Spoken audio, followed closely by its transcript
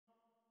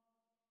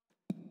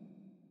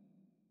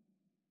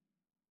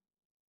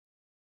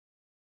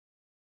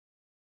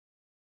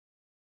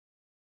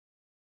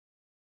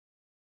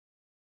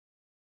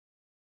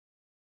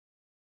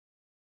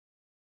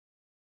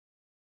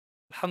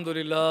الحمد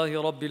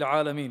لله رب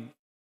العالمين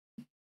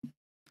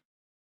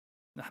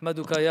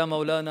نحمدك يا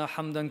مولانا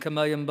حمدا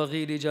كما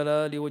ينبغي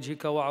لجلال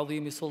وجهك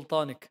وعظيم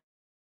سلطانك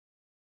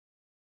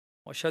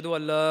واشهد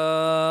ان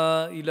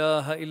لا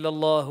اله الا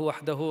الله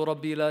وحده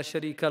ربي لا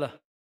شريك له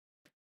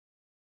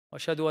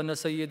واشهد ان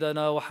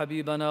سيدنا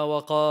وحبيبنا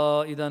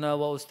وقائدنا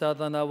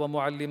واستاذنا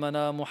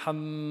ومعلمنا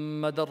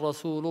محمد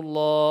رسول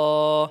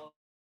الله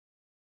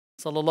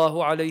صلى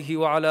الله عليه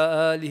وعلى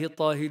اله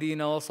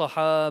الطاهرين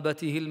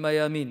وصحابته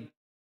الميامين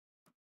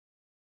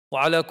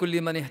وعلى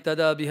كل من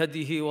اهتدى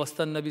بهديه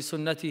واستنى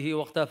بسنته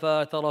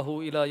واقتفى اثره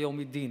الى يوم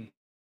الدين.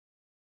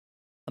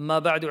 اما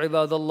بعد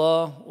عباد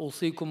الله،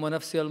 اوصيكم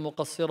ونفسي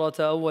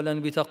المقصره اولا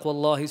بتقوى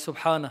الله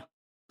سبحانه.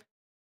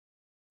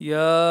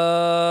 يا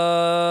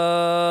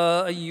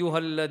ايها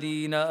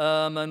الذين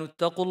امنوا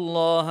اتقوا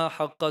الله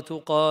حق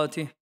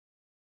تقاته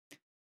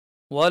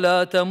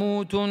ولا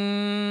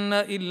تموتن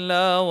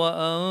الا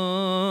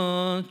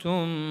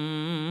وانتم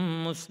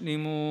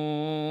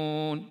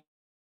مسلمون.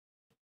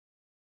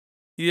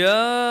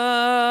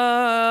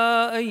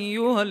 يا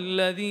أيها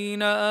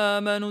الذين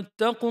آمنوا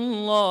اتقوا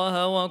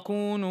الله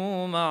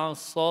وكونوا مع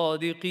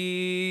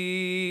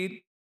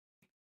الصادقين.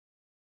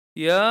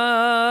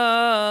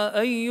 يا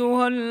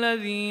أيها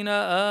الذين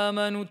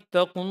آمنوا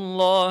اتقوا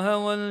الله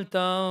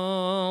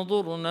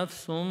ولتنظر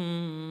نفس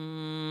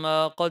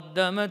ما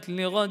قدمت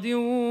لغد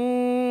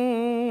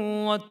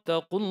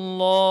واتقوا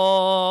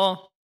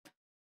الله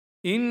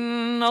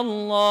إن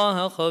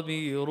الله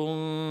خبير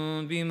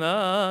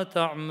بما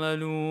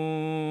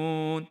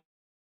تعملون.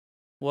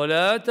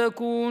 ولا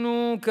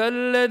تكونوا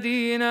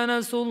كالذين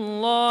نسوا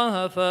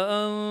الله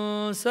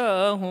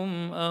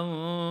فأنساهم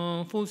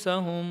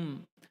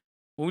أنفسهم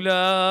أولئك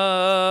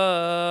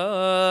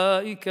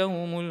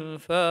هم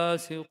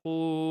الفاسقون.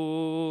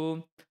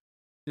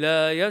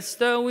 لا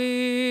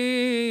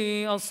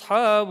يستوي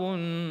أصحاب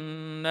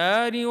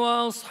النار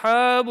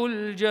وأصحاب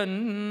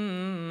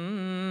الجنة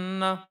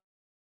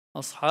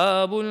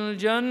أصحاب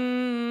الجنة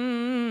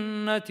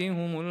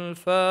هم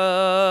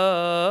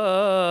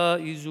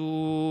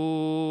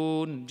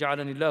الفائزون.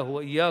 جعلني الله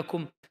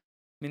وإياكم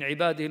من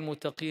عباده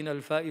المتقين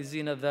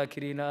الفائزين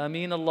الذاكرين.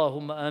 آمين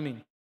اللهم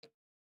آمين.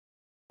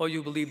 O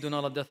you believe, do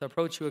not let death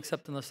approach you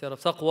except in the state of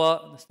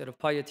taqwa, in the state of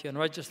piety and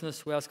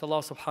righteousness. We ask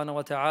Allah subhanahu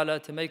wa ta'ala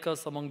to make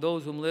us among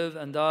those whom live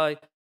and die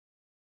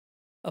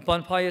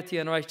upon piety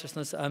and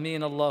righteousness.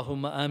 Ameen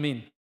Allahumma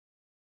ameen.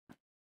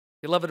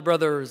 Beloved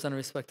brothers and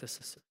respected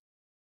sisters,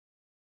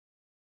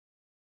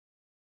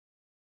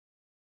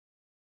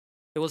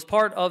 it was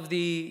part of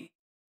the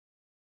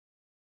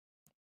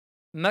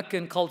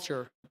Meccan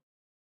culture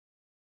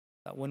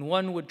that when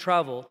one would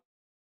travel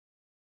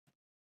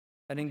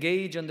and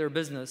engage in their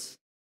business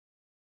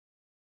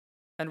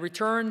and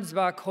returns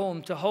back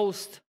home to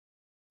host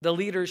the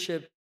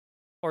leadership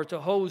or to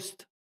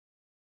host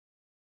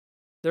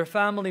their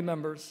family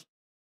members,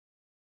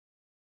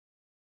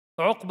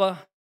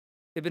 Uqbah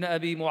ibn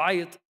Abi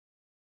Mu'ayt,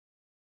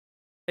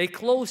 a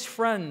close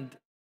friend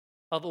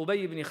of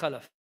Ubay ibn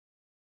Khalaf,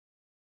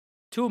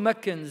 two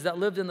Meccans that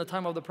lived in the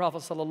time of the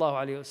Prophet sallallahu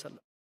alaihi wasallam.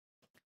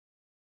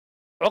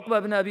 Uqbah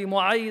ibn Abi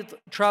Mu'ayt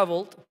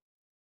traveled,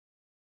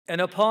 and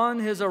upon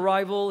his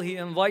arrival, he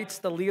invites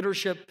the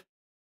leadership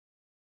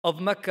of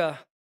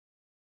Mecca,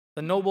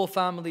 the noble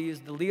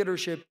families, the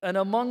leadership, and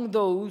among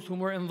those whom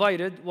were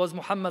invited was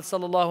Muhammad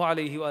sallallahu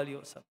alaihi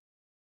wasallam.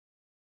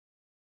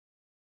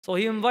 So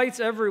he invites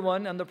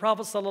everyone, and the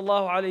Prophet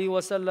sallallahu alaihi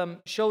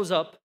wasallam shows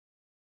up,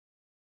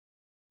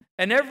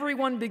 and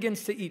everyone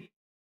begins to eat.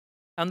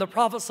 And the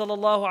Prophet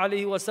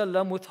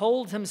ﷺ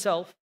withholds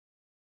himself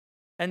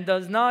and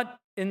does not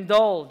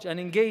indulge and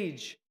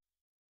engage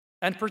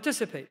and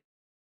participate.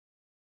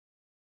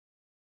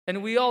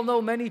 And we all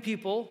know many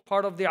people,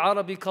 part of the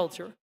Arabic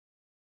culture,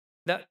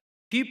 that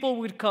people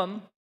would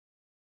come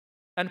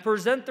and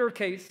present their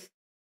case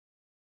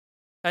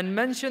and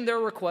mention their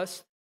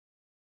request,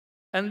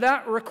 and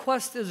that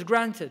request is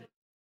granted.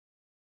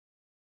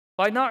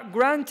 By not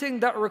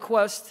granting that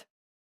request,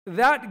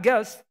 that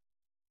guest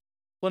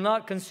will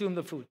not consume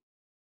the food.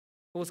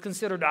 It was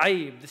considered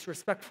aib,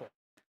 disrespectful.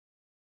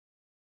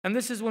 And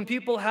this is when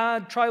people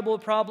had tribal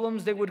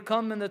problems, they would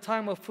come in the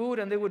time of food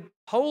and they would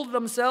hold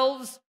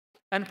themselves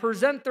and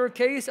present their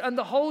case, and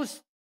the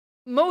host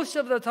most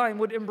of the time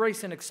would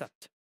embrace and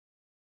accept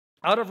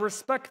out of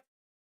respect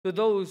to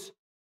those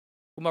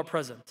whom are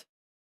present.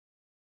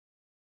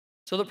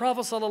 So the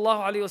Prophet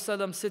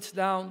ﷺ sits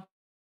down,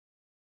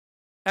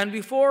 and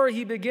before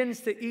he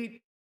begins to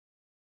eat,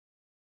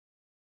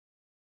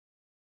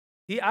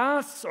 he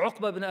asks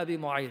Uqbah ibn Abi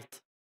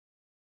Mu'ayt,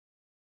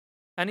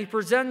 and he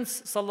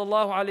presents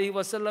sallallahu alaihi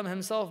wasallam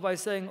himself by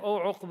saying, "O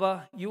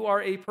Uqbah, you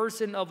are a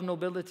person of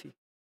nobility,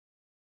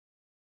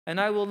 and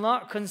I will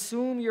not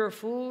consume your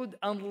food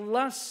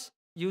unless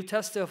you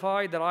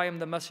testify that I am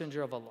the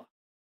messenger of Allah."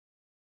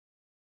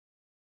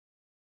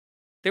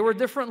 There were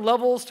different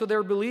levels to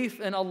their belief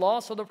in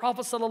Allah, so the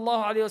Prophet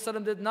sallallahu alaihi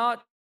wasallam did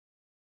not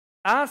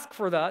ask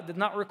for that, did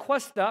not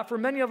request that, for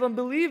many of them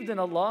believed in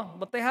Allah,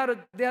 but they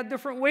had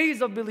different ways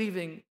of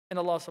believing in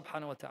Allah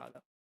subhanahu wa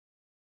ta'ala.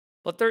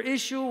 But their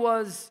issue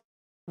was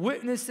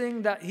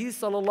witnessing that he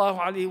sallallahu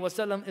alaihi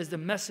wasallam is the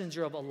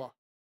messenger of Allah.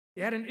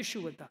 They had an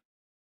issue with that.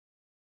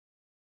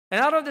 And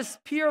out of this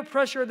peer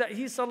pressure that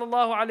he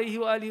sallallahu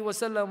alaihi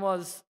wasallam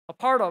was a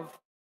part of,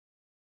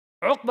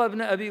 Uqba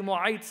ibn Abi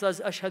Mu'ayt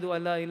says, Ashhadu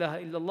an la ilaha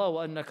illallah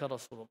wa annaka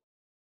Rasulullah.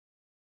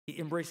 He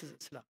embraces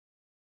Islam.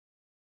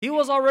 He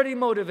was already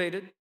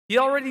motivated. He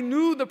already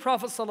knew the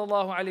Prophet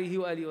sallallahu alaihi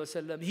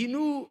wasallam. He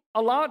knew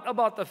a lot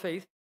about the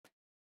faith,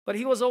 but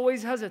he was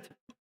always hesitant.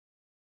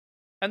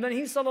 And then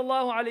he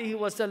sallallahu alaihi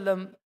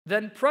wasallam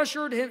then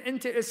pressured him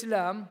into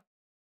Islam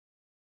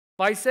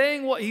by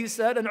saying what he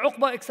said, and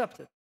Uqba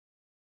accepted.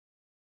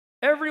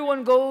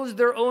 Everyone goes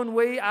their own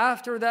way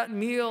after that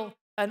meal,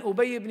 and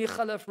Ubay ibn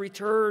Khalaf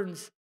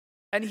returns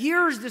and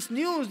hears this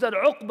news that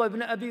Uqba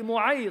ibn Abi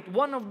Mu'ayt,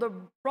 one of the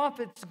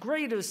Prophet's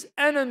greatest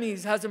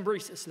enemies, has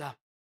embraced Islam.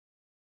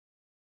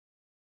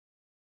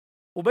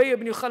 Ubay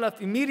ibn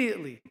Khalaf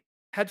immediately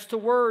heads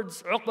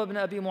towards Uqba ibn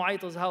Abi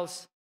Mu'ayt's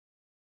house.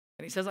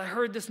 And he says, I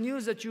heard this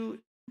news that you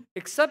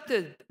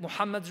accepted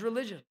Muhammad's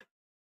religion.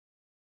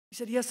 He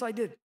said, yes, I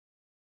did.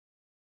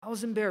 I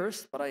was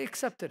embarrassed, but I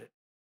accepted it.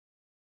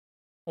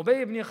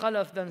 Ubay ibn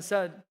Khalaf then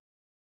said,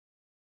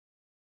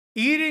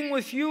 eating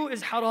with you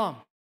is haram.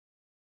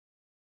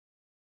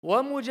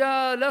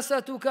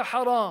 وَمُجَالَسَتُكَ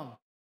haram.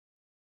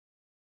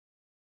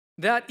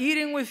 That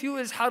eating with you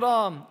is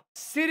haram.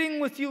 Sitting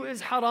with you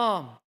is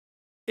haram.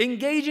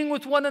 Engaging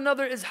with one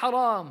another is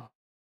haram.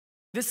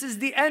 This is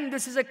the end.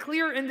 This is a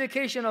clear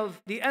indication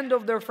of the end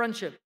of their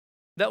friendship.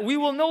 That we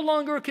will no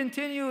longer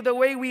continue the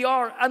way we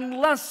are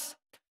unless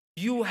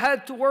you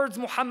head towards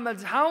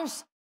Muhammad's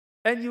house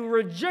and you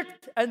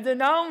reject and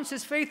denounce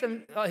his faith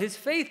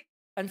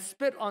and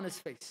spit on his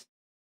face.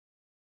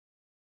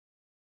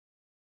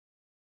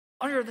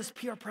 Under this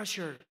peer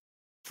pressure,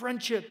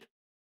 friendship,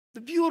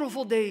 the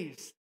beautiful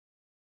days,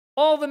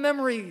 all the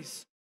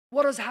memories,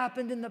 what has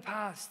happened in the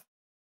past.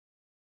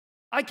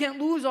 I can't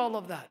lose all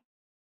of that.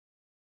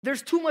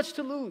 There's too much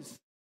to lose.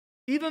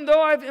 Even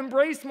though I've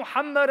embraced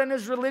Muhammad and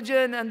his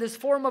religion and this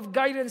form of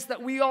guidance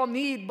that we all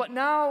need, but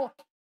now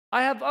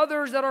I have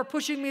others that are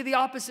pushing me the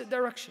opposite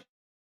direction.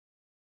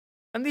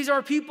 And these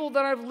are people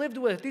that I've lived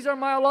with. These are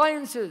my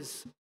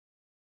alliances.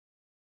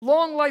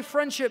 Long life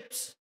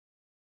friendships.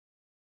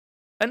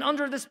 And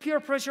under this peer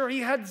pressure, he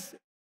heads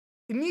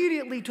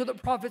immediately to the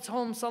Prophet's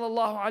home,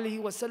 sallallahu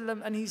alaihi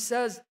wasallam, and he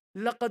says,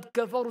 لَقَدْ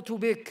كَفَرْتُ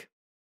بِكَ.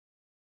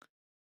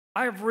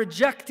 I've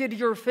rejected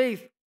your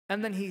faith.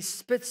 And then he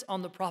spits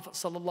on the Prophet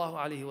sallallahu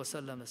alaihi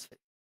wasallam's face.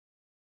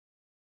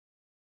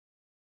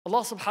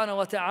 Allah subhanahu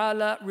wa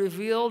ta'ala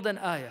revealed an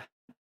ayah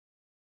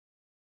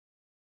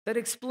that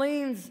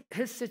explains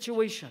his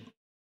situation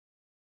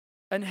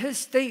and his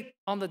state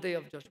on the Day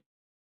of Judgment.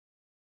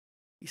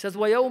 He says,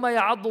 وَيَوْمَ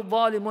يَعَضُّ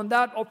الظَّالِمُ. When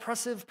that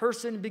oppressive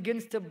person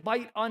begins to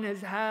bite on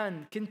his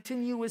hand,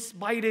 continuous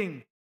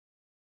biting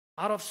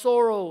out of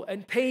sorrow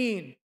and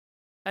pain.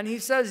 And he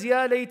says,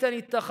 يَا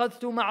لَيْتَنِي اتَّخَذْتُ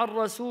مَعَ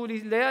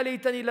الرَّسُولِ يَا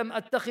لَيْتَنِي لَمْ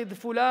أَتَّخِذْ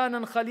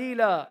فُلَانًا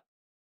خَلِيلًا.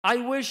 I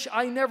wish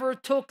I never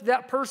took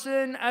that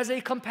person as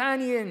a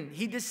companion.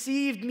 He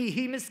deceived me.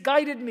 He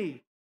misguided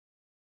me.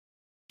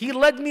 He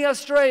led me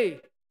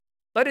astray.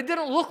 But it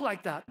didn't look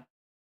like that.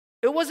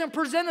 It wasn't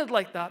presented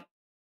like that.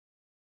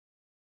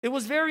 It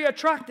was very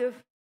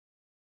attractive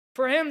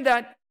for him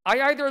that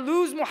I either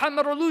lose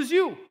Muhammad or lose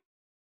you.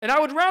 And I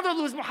would rather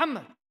lose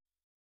Muhammad.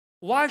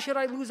 Why should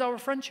I lose our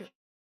friendship?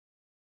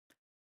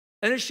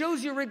 And it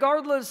shows you,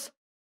 regardless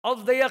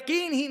of the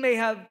yaqeen he may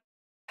have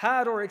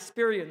had or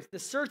experienced, the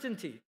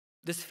certainty,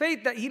 this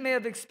faith that he may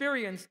have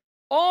experienced,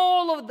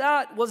 all of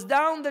that was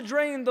down the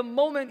drain the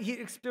moment he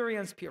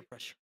experienced peer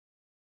pressure.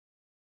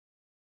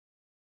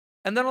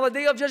 And then on the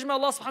Day of Judgment,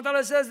 Allah subhanahu wa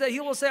ta'ala says that he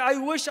will say, I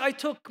wish I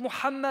took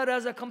Muhammad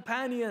as a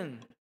companion.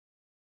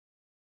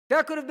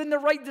 That could have been the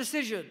right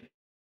decision.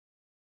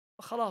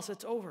 But khalas,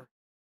 it's over.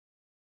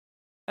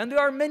 And there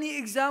are many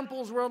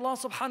examples where Allah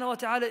subhanahu wa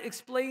ta'ala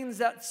explains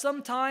that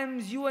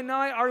sometimes you and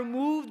I are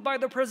moved by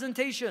the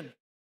presentation,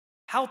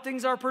 how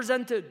things are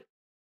presented,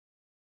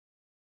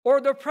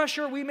 or the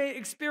pressure we may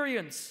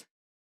experience.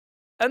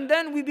 And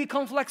then we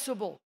become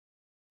flexible.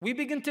 We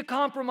begin to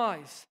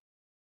compromise.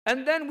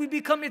 And then we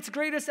become its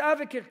greatest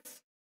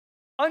advocates,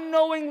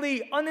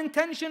 unknowingly,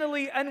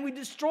 unintentionally, and we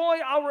destroy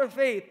our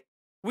faith.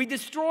 We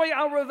destroy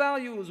our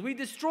values. We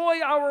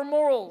destroy our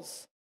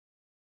morals.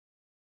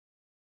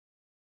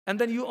 And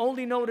then you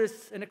only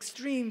notice an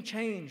extreme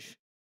change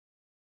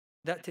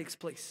that takes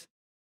place.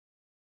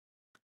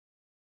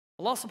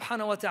 Allah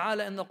subhanahu wa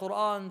ta'ala in the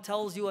Quran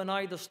tells you and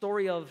I the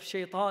story of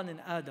Shaitan and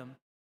Adam.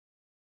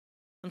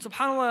 And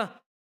subhanAllah,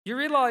 you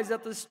realize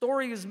that the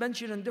story is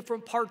mentioned in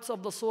different parts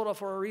of the surah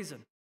for a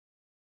reason.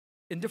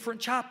 In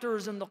different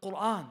chapters in the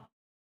Quran.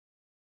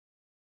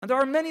 And there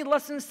are many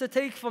lessons to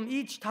take from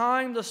each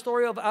time the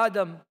story of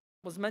Adam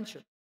was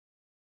mentioned.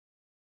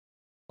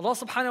 Allah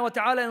subhanahu wa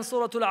ta'ala in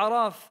Surah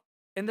Al-A'raf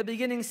in the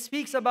beginning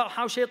speaks about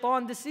how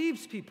Shaitan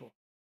deceives people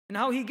and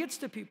how he gets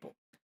to people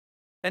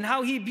and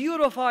how he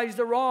beautifies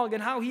the wrong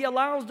and how he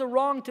allows the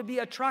wrong to be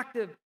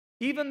attractive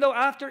Even though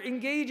after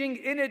engaging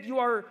in it, you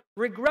are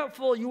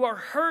regretful, you are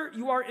hurt,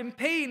 you are in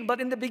pain, but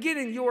in the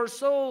beginning, you are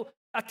so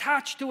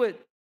attached to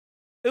it.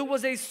 It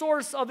was a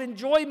source of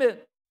enjoyment.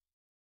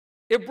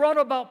 It brought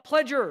about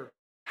pleasure,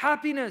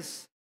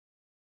 happiness.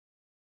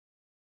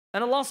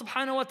 And Allah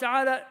subhanahu wa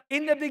ta'ala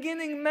in the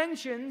beginning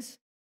mentions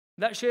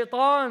that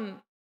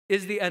shaitan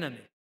is the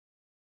enemy.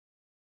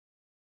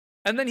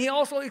 And then he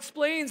also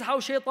explains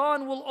how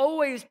shaitan will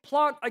always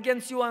plot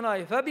against you and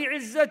I.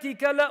 فَبِعِزَّتِكَ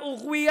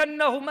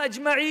لَأُغْوِيَنَّهُمْ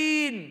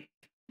أَجْمَعِينَ.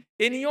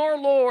 In your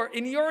Lord,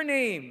 in your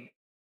name,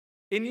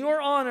 in your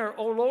honor,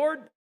 O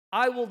Lord,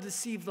 I will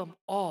deceive them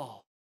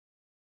all.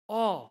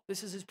 All.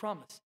 This is his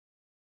promise.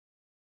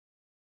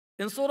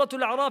 In Surah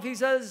Al-A'raf he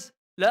says,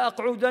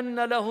 لَأَقْعُدَنَّ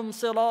لَهُمْ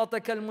صِرَاطَكَ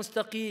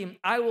الْمُسْتَقِيمِ.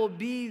 I will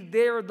be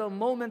there the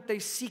moment they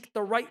seek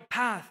the right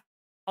path.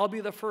 I'll be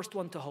the first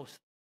one to host.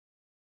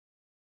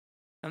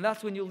 And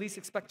that's when you least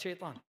expect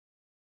shaitan.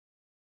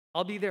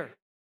 I'll be there.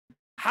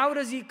 How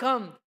does he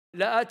come?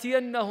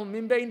 لَآتِيَنَّهُمْ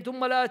مِنْ بَيْنِ ثُمَّ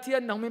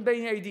لَآتِيَنَّهُمْ مِنْ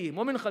بَيْنِ أَيْدِيهِمْ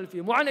وَمِنْ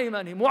خَلْفِهِمْ وَعَنْ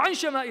أَيْمَانِهِمْ وَعَنْ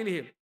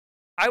شَمَائِلِهِمْ.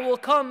 I will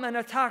come and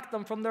attack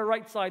them from their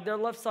right side, their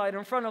left side,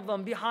 in front of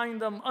them,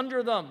 behind them,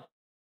 under them.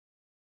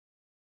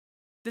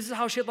 This is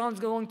how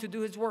shaitan's going to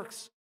do his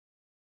works.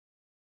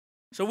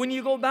 So when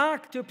you go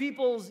back to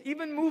people's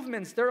even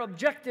movements, their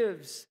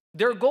objectives,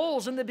 their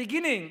goals in the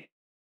beginning,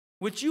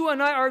 which you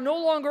and I are no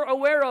longer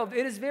aware of,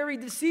 it is very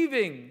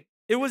deceiving.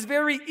 It was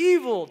very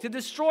evil to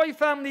destroy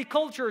family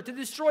culture, to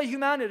destroy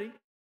humanity.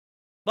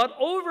 But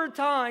over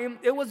time,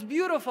 it was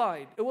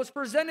beautified. It was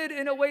presented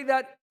in a way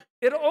that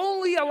it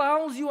only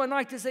allows you and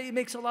I to say it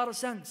makes a lot of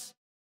sense.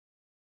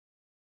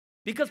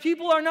 Because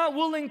people are not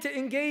willing to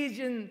engage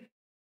in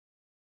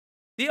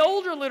the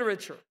older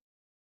literature.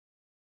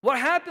 What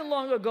happened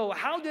long ago?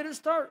 How did it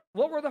start?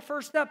 What were the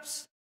first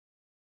steps?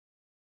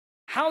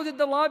 How did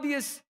the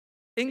lobbyists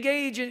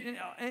engage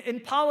in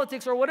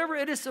politics or whatever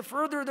it is to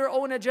further their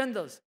own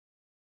agendas?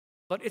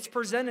 But it's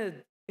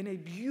presented in a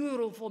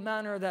beautiful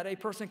manner that a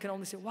person can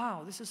only say,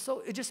 wow, this is so,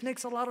 it just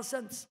makes a lot of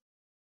sense.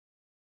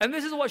 And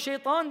this is what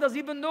shaitan does,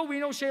 even though we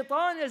know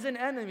shaitan is an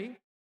enemy,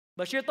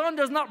 but shaitan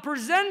does not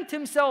present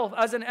himself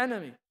as an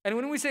enemy. And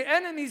when we say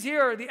enemies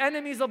here, the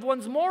enemies of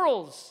one's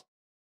morals,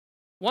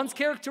 one's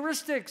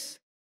characteristics,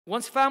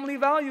 one's family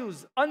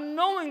values,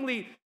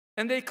 unknowingly,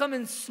 and they come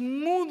in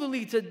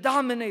smoothly to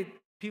dominate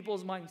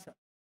people's mindset,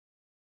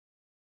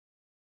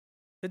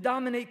 to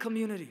dominate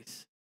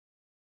communities,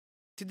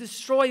 to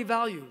destroy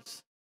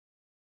values.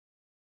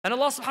 And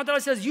Allah subhanahu wa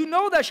ta'ala says, you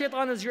know that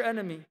shaitan is your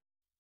enemy.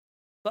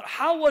 But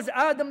how was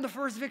Adam the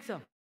first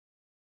victim?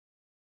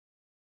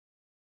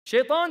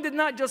 Shaitan did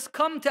not just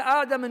come to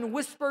Adam and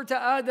whisper to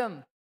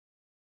Adam.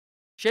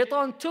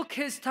 Shaitan took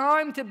his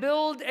time to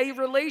build a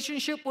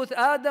relationship with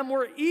Adam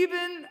where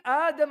even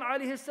Adam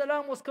alayhi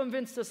salam was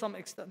convinced to some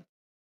extent.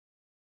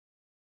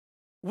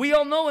 We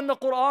all know in the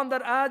Quran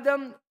that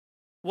Adam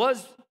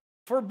was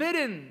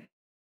forbidden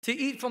to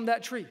eat from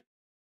that tree.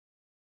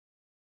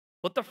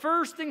 But the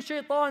first thing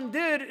shaitan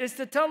did is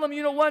to tell him,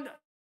 you know what?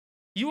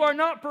 You are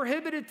not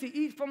prohibited to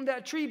eat from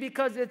that tree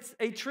because it's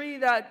a tree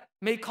that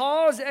may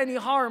cause any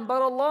harm.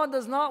 But Allah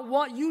does not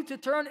want you to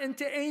turn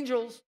into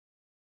angels.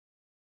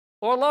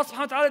 Or Allah subhanahu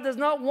wa ta'ala does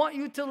not want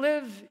you to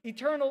live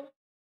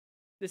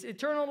this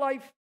eternal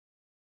life.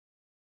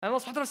 And Allah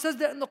subhanahu wa ta'ala says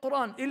that in the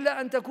Quran. إِلَّا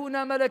أَن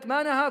تَكُونَا مَلَكْ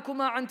مَا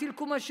نَهَاكُمَا عَن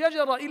تِلْكُمَا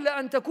الشَّجَرَةِ إِلَّا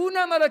أَن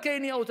تَكُونَا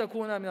مَلَكَيْنِ أَوْ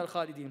تَكُونَا مِنَ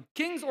الْخَالِدِينَ.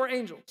 Kings or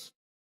angels.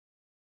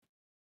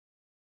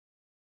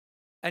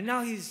 And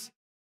now he's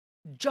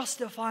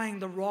justifying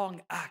the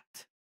wrong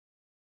act.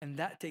 And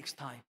that takes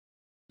time.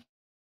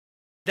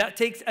 That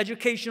takes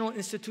educational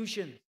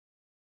institutions.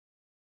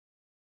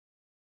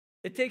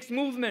 It takes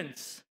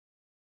movements.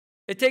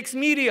 It takes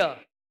media.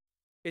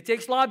 It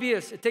takes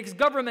lobbyists. It takes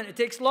government. It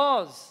takes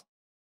laws.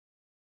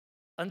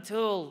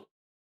 Until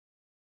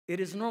it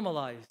is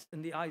normalized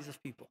in the eyes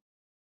of people.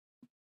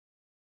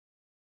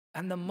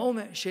 And the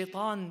moment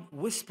shaitan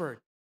whispered,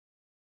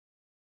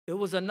 it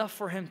was enough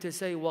for him to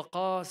say,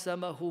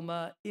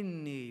 وَقَاسَمَهُمَا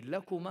إِنِّي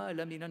لَكُمَا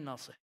لَمِنَ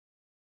النَّاصِحِ.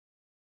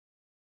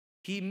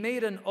 He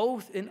made an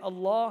oath in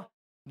Allah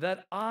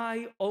that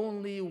I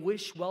only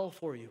wish well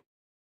for you.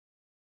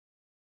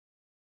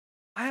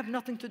 I have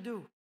nothing to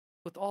do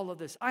with all of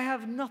this. I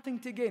have nothing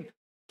to gain.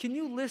 Can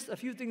you list a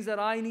few things that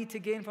I need to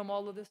gain from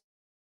all of this?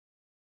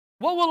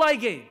 What will I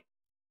gain?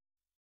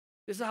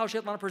 This is how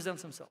shaitan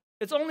presents himself.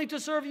 It's only to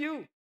serve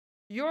you,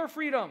 your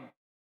freedom,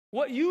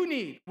 what you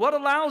need, what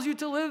allows you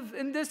to live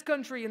in this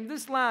country, in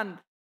this land,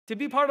 to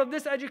be part of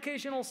this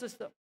educational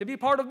system, to be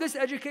part of this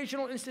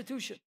educational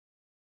institution.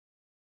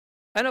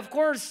 And of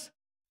course,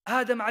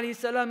 Adam alayhi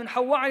salam and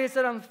Hawa alayhi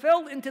salam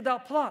fell into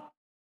that plot.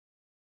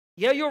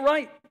 Yeah, you're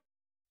right.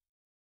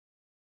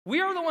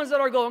 We are the ones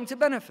that are going to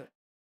benefit.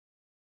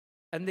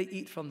 And they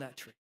eat from that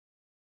tree.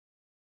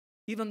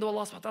 Even though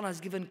Allah subhanahu wa ta'ala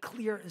has given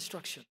clear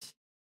instructions.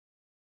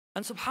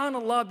 And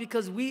subhanAllah,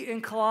 because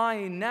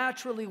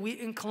naturally we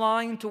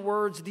incline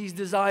towards these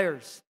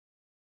desires.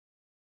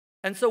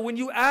 And so when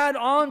you add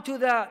on to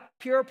that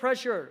peer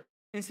pressure,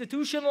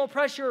 institutional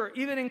pressure,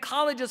 even in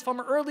colleges from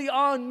early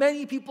on,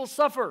 many people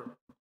suffer.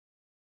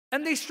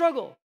 And they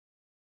struggle.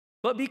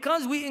 But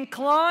because we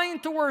incline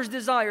towards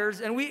desires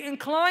and we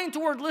incline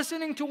toward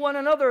listening to one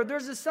another,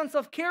 there's a sense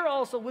of care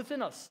also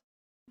within us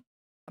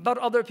about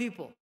other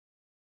people.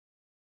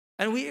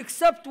 And we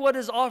accept what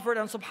is offered,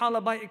 and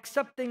subhanAllah, by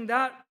accepting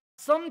that,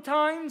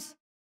 sometimes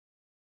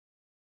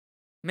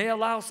may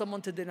allow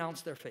someone to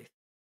denounce their faith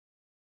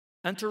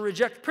and to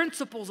reject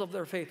principles of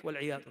their faith.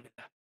 وَالْعِيَاذُ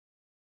بِاللَّهِ.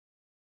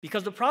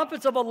 Because the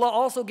prophets of Allah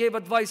also gave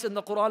advice in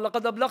the Quran,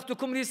 لَقَدْ أَبْلَغْتُكُمْ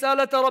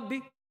رِسَالَةَ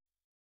رَبِّي,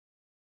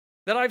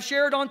 that I've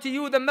shared unto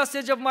you the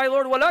message of my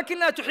Lord. وَلَكِنْ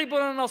لَا تُحِبُّونَ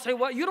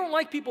النَّاصِحِينَ. You don't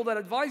like people that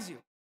advise you.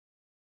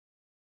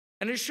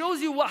 And it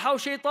shows you how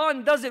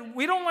shaitan does it.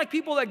 We don't like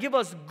people that give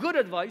us good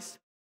advice.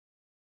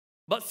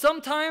 But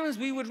sometimes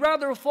we would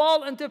rather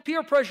fall into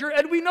peer pressure,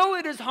 and we know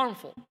it is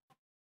harmful.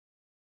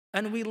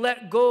 And we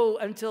let go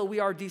until we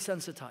are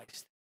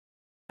desensitized.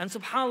 And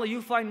subhanAllah,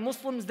 you find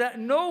Muslims that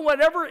know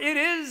whatever it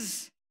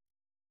is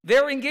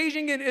they're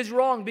engaging in is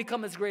wrong,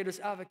 become its greatest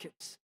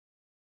advocates.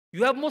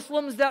 You have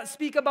Muslims that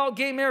speak about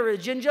gay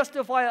marriage and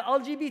justify it,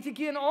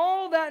 LGBTQ and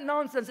all that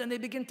nonsense, and they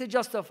begin to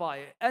justify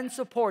it and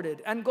support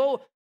it and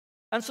go.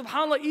 And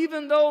subhanAllah,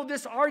 even though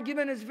this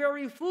argument is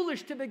very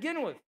foolish to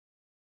begin with,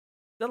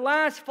 the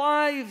last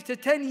 5 to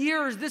 10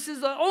 years, this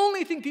is the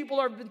only thing people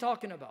have been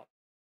talking about.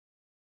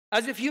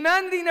 As if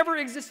humanity never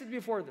existed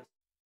before this.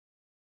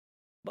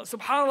 But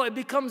subhanAllah, it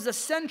becomes a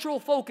central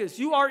focus.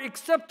 You are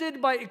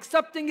accepted by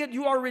accepting it.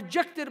 You are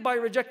rejected by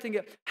rejecting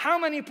it. How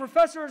many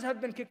professors have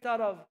been kicked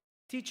out of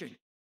teaching?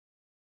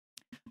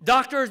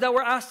 Doctors that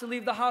were asked to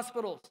leave the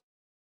hospitals.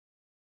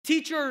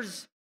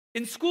 Teachers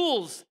in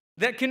schools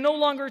that can no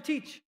longer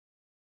teach.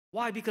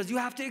 Why? Because you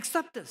have to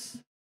accept this.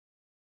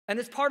 And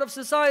it's part of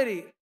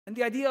society. And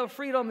the idea of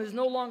freedom is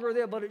no longer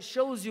there, but it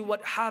shows you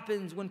what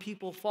happens when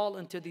people fall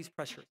into these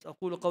pressures.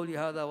 أقول قولي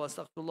هذا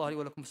وأستغفر الله لي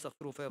ولكم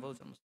فاستغفروه فيا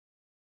فوز المسلمين.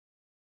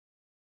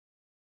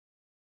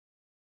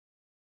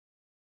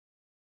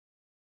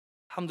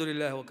 الحمد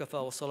لله وكفى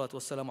والصلاة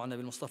والسلام على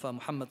النبي المصطفى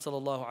محمد صلى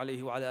الله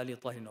عليه وعلى آله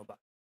الطاهرين وبعد.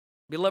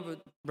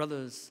 Beloved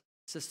brothers,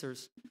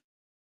 sisters,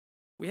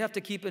 we have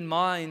to keep in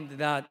mind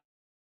that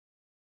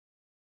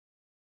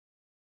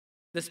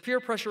this peer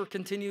pressure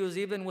continues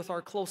even with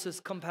our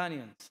closest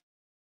companions.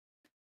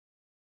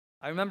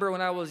 I remember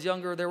when I was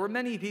younger, there were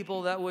many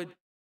people that would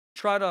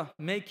try to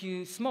make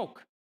you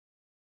smoke.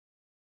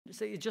 You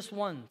say it just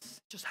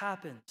once, it just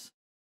happens.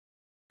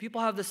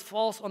 People have this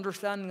false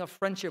understanding of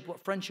friendship,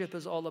 what friendship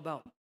is all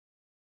about.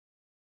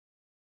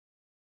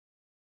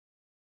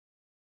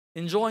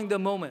 Enjoying the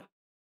moment,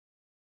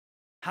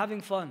 having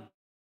fun.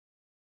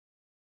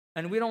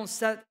 And we don't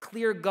set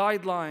clear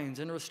guidelines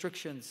and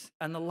restrictions.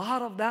 And a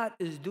lot of that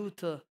is due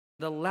to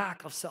the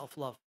lack of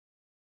self-love.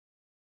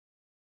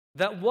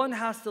 That one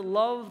has to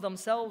love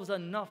themselves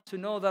enough to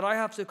know that I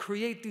have to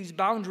create these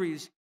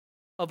boundaries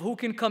of who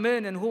can come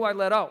in and who I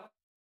let out.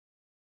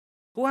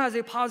 Who has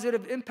a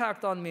positive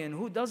impact on me and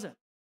who doesn't.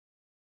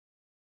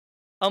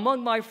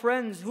 Among my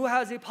friends, who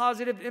has a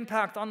positive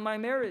impact on my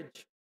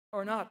marriage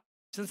or not.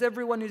 Since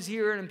everyone is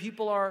here and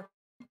people are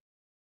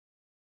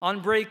on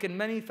break and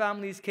many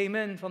families came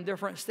in from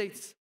different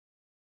states.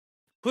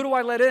 Who do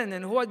I let in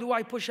and who do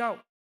I push out?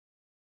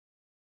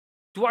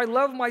 Do I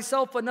love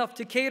myself enough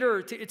to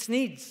cater to its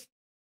needs,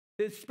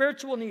 its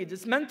spiritual needs,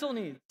 its mental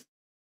needs,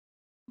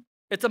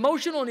 its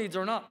emotional needs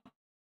or not?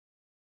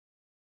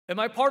 Am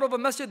I part of a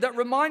message that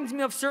reminds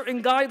me of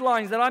certain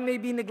guidelines that I may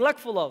be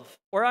neglectful of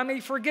or I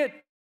may forget?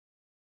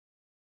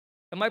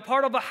 Am I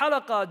part of a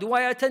halaqah? Do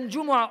I attend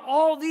Jumu'ah?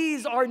 All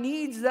these are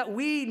needs that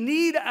we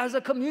need as a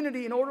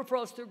community in order for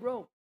us to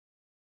grow.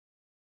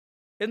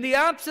 In the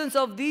absence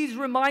of these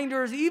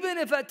reminders, even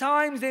if at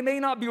times they may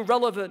not be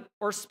relevant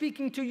or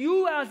speaking to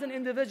you as an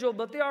individual,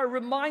 but they are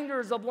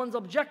reminders of one's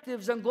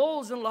objectives and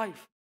goals in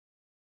life.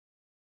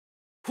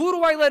 Who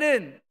do I let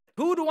in?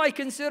 Who do I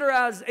consider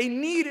as a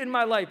need in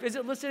my life? Is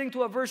it listening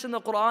to a verse in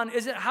the Quran?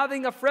 Is it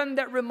having a friend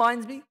that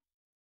reminds me?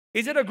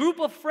 Is it a group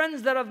of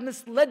friends that have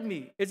misled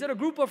me? Is it a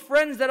group of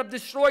friends that have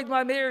destroyed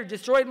my marriage,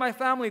 destroyed my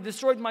family,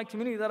 destroyed my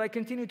community that I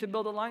continue to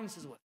build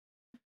alliances with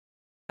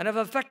and have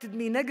affected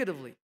me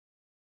negatively?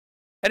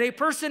 And a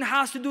person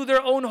has to do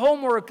their own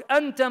homework.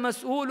 أنت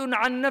مسؤول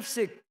عن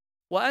نفسك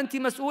وأنت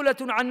مسؤولة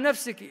عن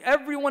نفسك.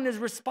 Everyone is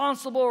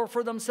responsible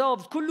for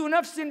themselves. كل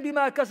نفس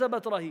بما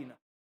كسبت رهينة.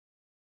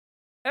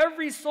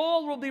 Every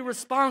soul will be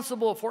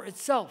responsible for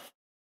itself.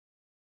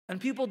 And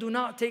people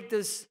don't take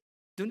this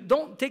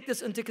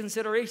into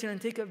consideration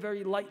and take it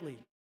very lightly.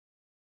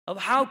 Of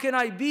how can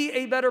I be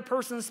a better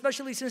person,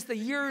 especially since the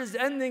year is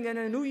ending and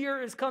a new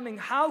year is coming?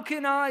 How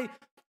can I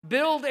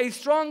build a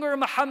stronger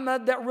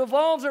Muhammad that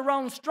revolves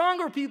around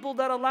stronger people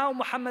that allow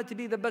Muhammad to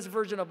be the best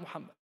version of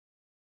Muhammad?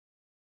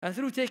 And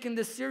through taking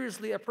this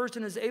seriously, a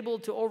person is able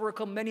to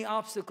overcome many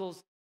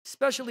obstacles,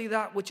 especially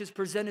that which is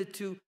presented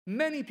to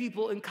many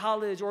people in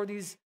college or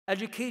these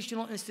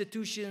educational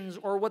institutions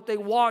or what they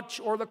watch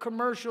or the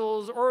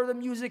commercials or the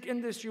music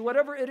industry,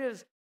 whatever it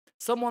is.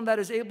 Someone that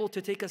is able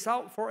to take us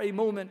out for a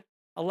moment,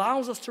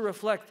 allows us to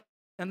reflect,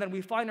 and then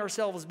we find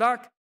ourselves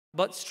back,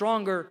 but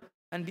stronger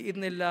and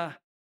bi'idhnillah,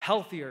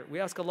 healthier. We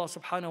ask Allah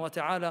subhanahu wa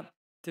ta'ala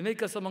to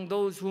make us among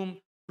those whom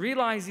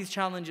realize these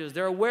challenges.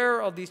 They're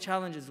aware of these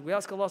challenges. We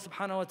ask Allah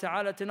subhanahu wa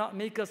ta'ala to not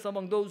make us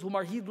among those whom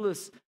are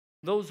heedless,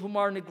 those whom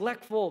are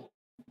neglectful.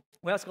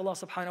 We ask Allah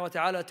subhanahu wa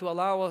ta'ala to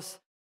allow us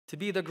to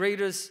be the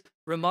greatest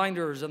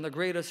reminders and the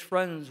greatest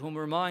friends whom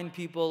remind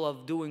people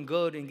of doing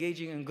good,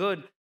 engaging in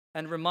good,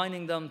 and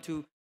reminding them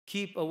to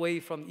keep away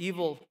from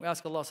evil. We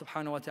ask Allah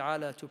subhanahu wa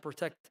ta'ala to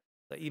protect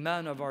the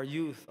iman of our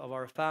youth, of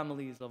our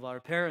families, of our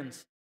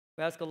parents.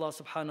 We ask Allah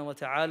subhanahu wa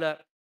ta'ala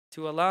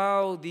to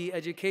allow the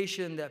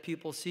education that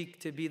people seek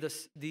to be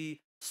the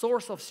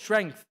source of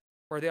strength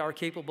where they are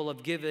capable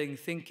of giving,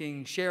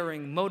 thinking,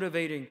 sharing,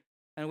 motivating.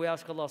 And we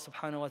ask Allah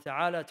subhanahu wa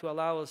ta'ala to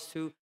allow us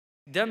to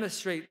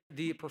demonstrate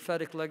the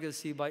prophetic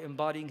legacy by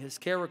embodying his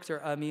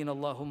character. Ameen,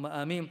 Allahumma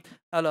ameen.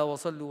 Ala wa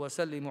sallu wa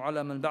sallimu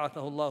ala man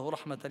ba'athahu Allahu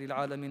rahmatan lil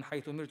alamin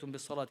haythu umirtum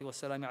bis salati was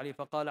salami alayhi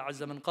faqala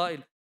azza man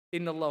qa'il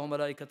inna Allaha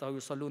malaikatahu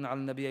yusalluna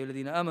ala an-nabiyyi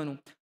alladhina amanu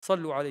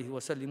sallu alayhi wa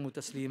sallimu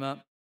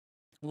taslima.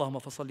 اللهم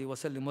فصل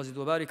وسلم وزد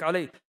وبارك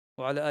عليه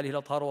وعلى آله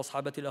الأطهار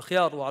وأصحابه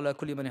الأخيار وعلى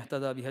كل من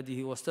اهتدى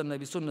بهديه واستنى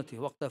بسنته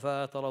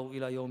واقتفى أثره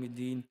إلى يوم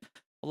الدين.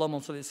 اللهم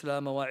انصر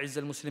الإسلام وأعز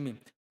المسلمين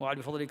وعلى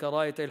بفضلك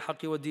راية الحق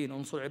والدين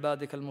انصر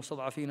عبادك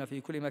المستضعفين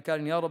في كل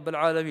مكان يا رب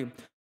العالمين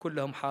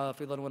كلهم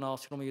حافظا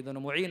وناصرا ميدا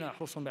ومعينا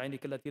احرصهم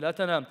بعينك التي لا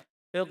تنام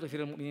اغفر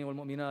للمؤمنين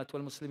والمؤمنات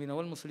والمسلمين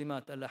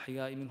والمسلمات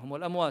الأحياء منهم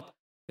والأموات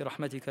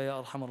برحمتك يا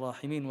أرحم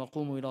الراحمين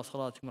وقوموا إلى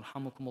صلاتكم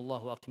يرحمكم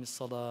الله وأقم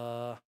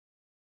الصلاة.